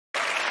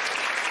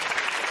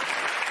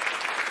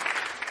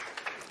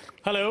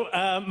Hello,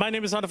 my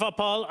name is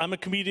Anuvab. I'm a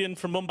comedian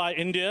from Mumbai,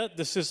 India.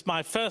 This is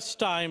my first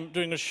time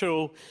doing a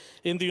show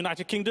in the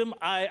United Kingdom.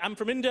 I am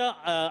from India.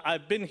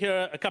 I've been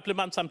here a couple of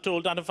months. I'm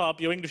told, Anuvab,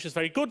 your English is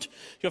very good.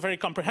 You're very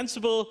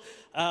comprehensible.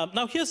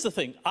 Now, here's the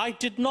thing. I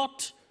did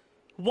not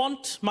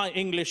want my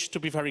English to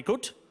be very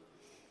good.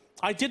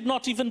 I did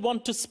not even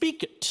want to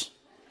speak it.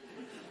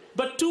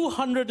 But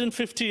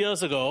 250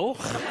 years ago,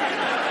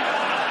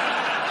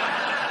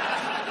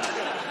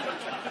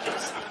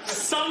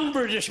 some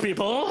British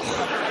people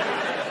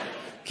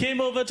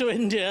came over to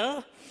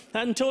India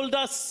and told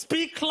us,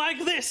 speak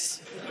like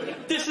this.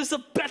 This is a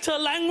better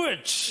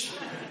language.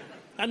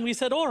 And we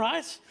said, all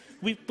right.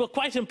 We were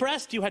quite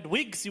impressed. You had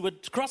wigs, you were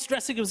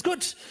cross-dressing, it was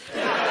good.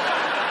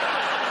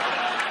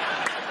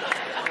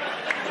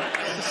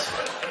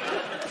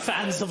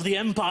 Fans of the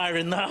empire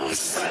in the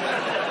house.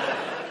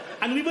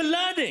 And we were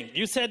learning.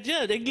 You said,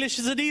 yeah, English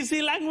is an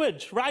easy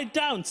language. Write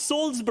down,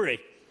 Salisbury.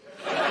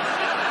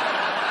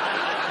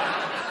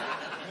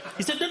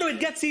 He said, no, it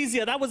gets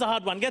easier. That was a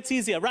hard one. Gets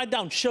easier. Write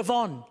down,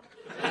 Siobhan.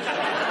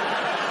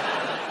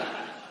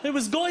 It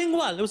was going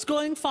well. It was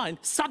going fine.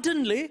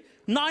 Suddenly,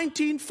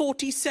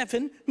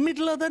 1947,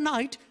 middle of the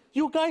night,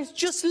 you guys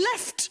just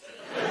left.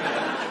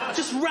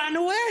 Just ran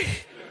away.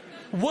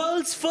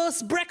 World's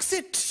first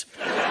Brexit.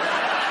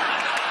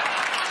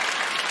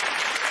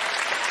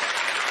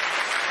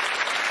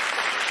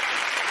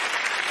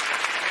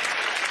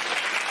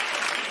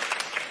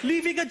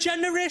 Leaving a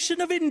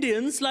generation of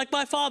Indians, like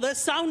my father,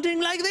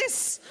 sounding like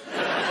this.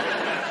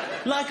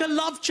 Like a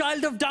love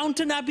child of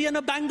Downton Abbey and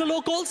a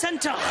Bangalore call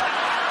centre.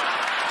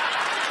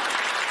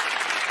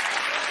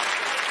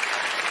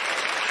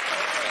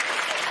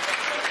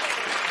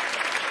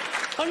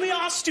 And we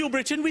asked you,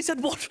 Britain, we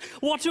said,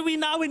 what are we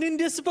now in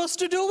India supposed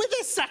to do with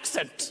this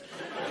accent?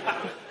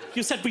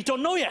 You said, we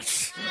don't know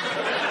yet.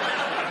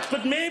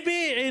 But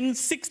maybe in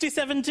 60,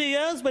 70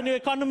 years, when your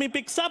economy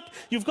picks up,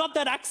 you've got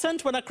that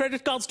accent. When our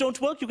credit cards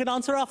don't work, you can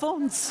answer our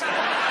phones.